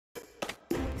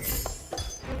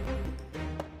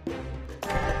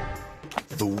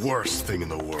the worst thing in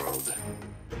the world.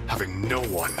 Having no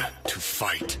one to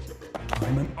fight.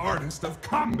 I'm an artist of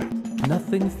combat.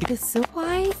 Nothing. So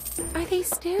why are they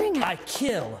staring at? I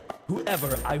kill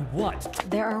whoever I want.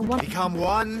 There are one. Become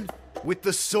one with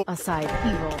the sword. Aside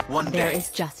evil, One there day, is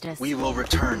justice. we will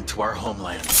return to our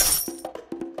homeland.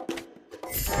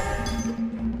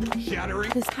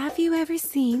 Shattering. Have you ever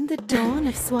seen the dawn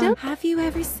of Swan? Have you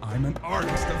ever seen? I'm an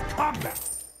artist of combat.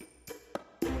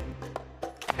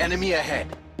 Enemy ahead.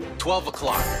 12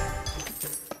 o'clock.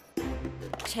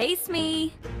 Chase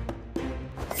me.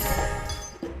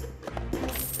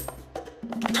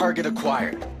 Target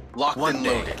acquired. Locked and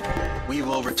loaded. We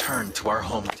will return to our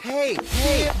home. Hey!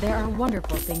 There are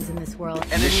wonderful things in this world.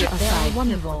 Initiative. There are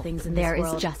wonderful things in this world.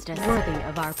 There is justice worthy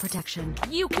of our protection.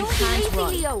 You Don't can't be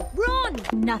lazy, Leo. Run!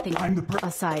 Nothing I'm the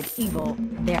aside evil.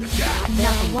 There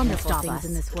are wonderful things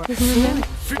in this world. Remember,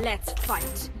 Let's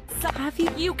fight. have you?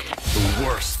 You can. The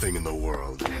worst thing in the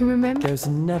world. Remember? There's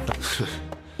never.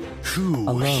 Who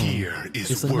Alone here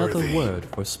is worthy? another word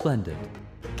for splendid.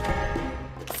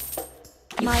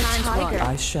 My tiger.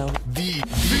 I shall. These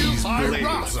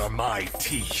blades are my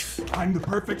teeth. I'm the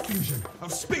perfect fusion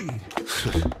of speed.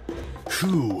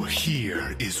 Who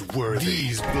here is worthy?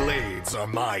 These blades are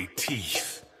my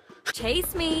teeth.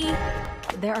 Chase me.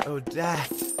 There are. Oh,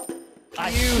 that. I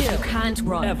You kill can't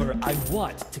run. whoever I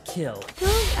want to kill.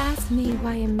 Don't ask me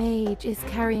why a mage is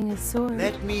carrying a sword.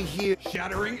 Let me hear.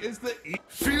 Shattering is the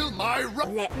Feel my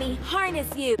Let me harness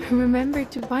you. Remember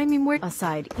to buy me more.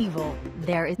 Aside evil,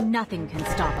 there is nothing can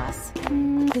stop us.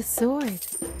 The sword.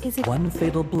 Is it? One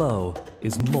fatal blow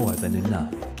is more than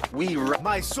enough. We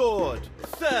My sword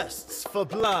thirsts for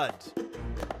blood.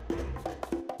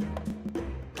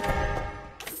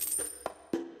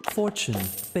 Fortune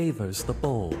favors the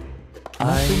bold.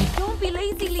 Don't be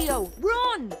lazy, Leo.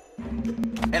 Run!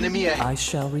 enemy ahead. I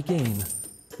shall regain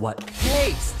what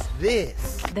Taste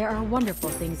this. There are wonderful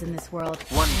things in this world.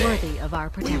 One day, worthy of our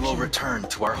We protection. will return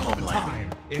to our homeland. time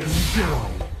is now.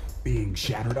 Being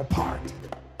shattered apart.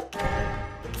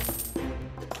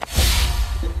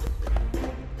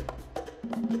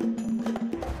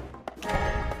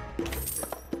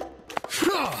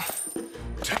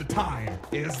 The time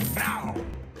is now.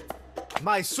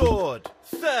 My sword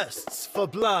thirsts for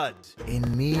blood.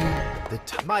 In me,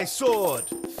 my sword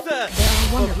thirsts There are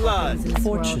for wonderful blood. things in this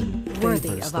Fortune world. Worthy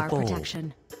favors of the our bold.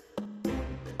 protection.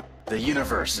 The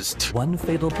universe is too. one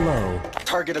fatal blow.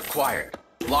 Target acquired.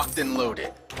 Locked and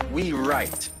loaded. We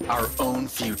write our own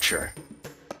future.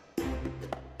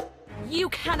 You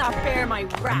cannot bear my I'm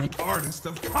an wrath. artist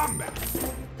of combat.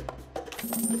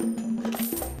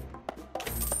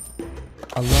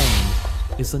 Alone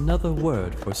is another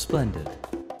word for splendid.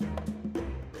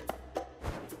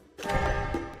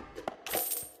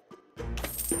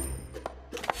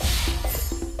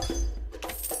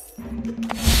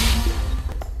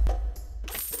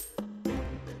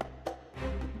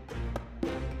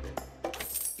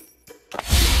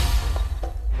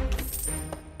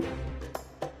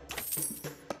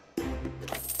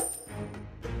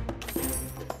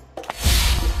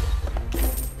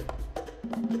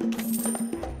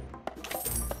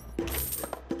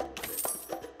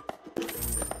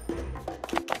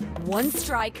 One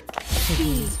strike,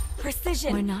 speed,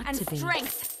 precision, Or not and to be.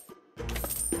 strength.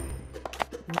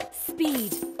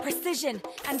 Speed, precision,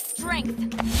 and strength.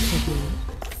 To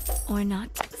be or not.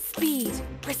 Speed,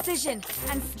 precision,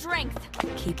 and strength.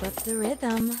 Keep up the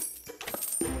rhythm.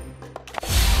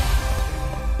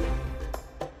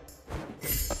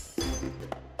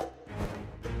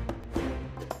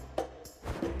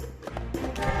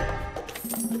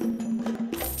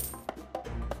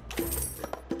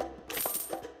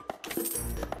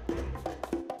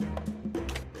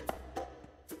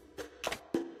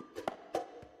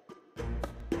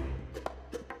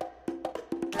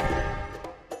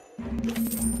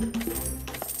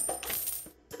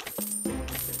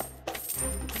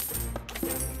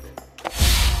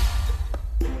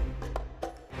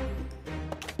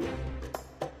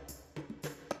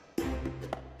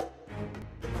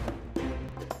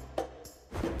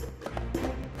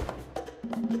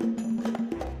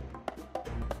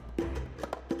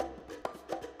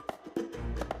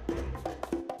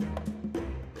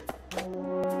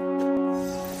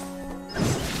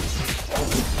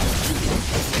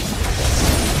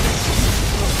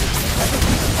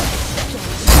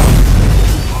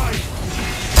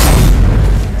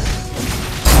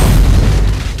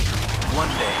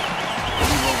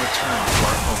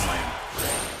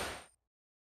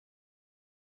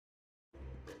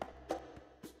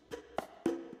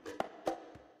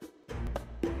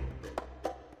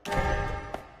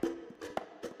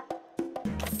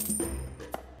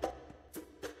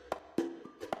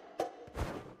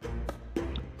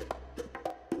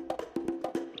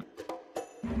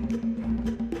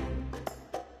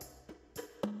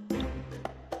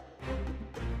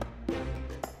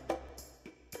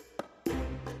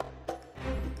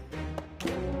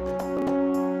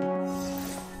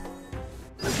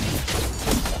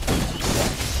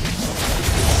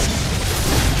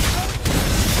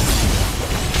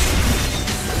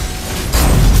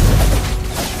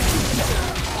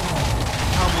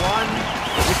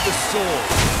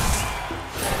 sword.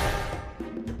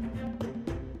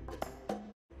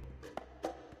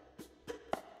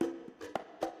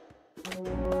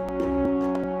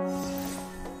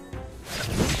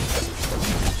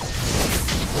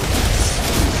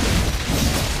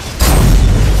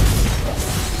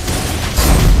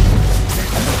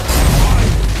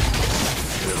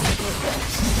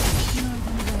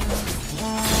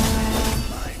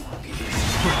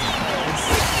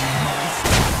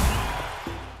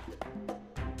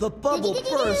 The bubble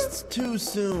bursts too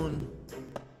soon.